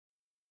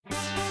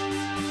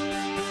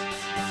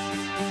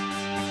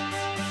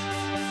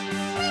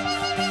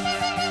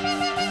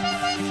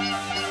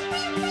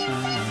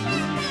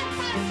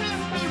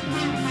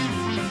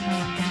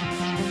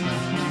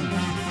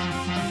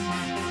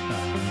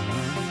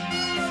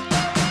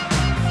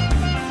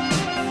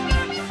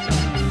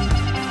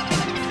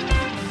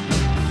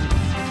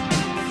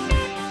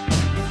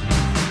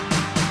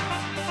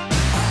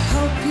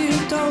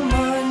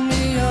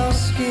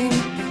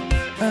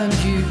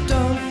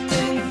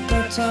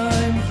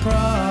time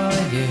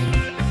prying.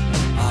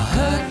 I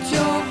heard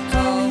your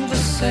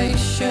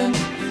conversation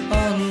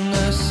on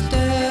the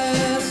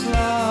stairs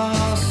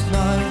last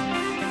night.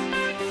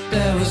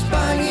 There was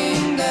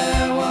banging,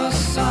 there was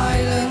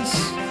silence,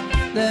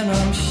 then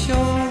I'm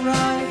sure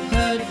I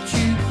heard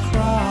you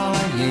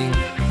crying.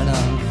 And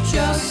I'm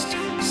just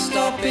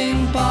stopping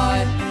by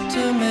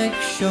to make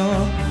sure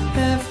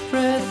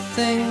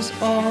everything's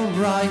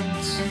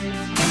alright.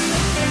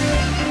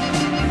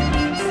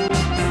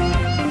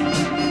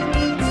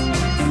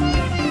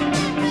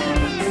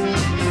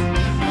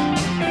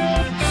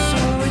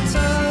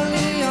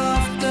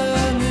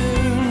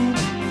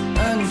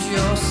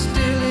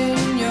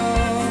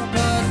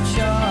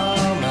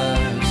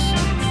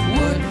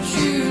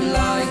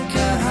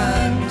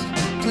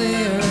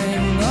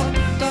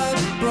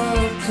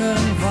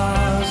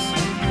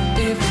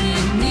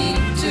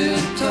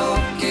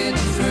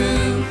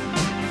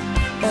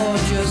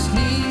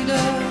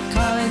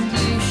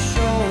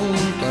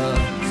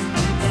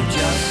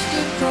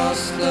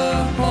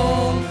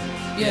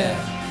 Yeah,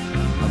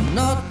 I'm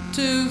not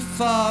too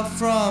far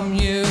from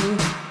you.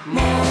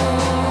 More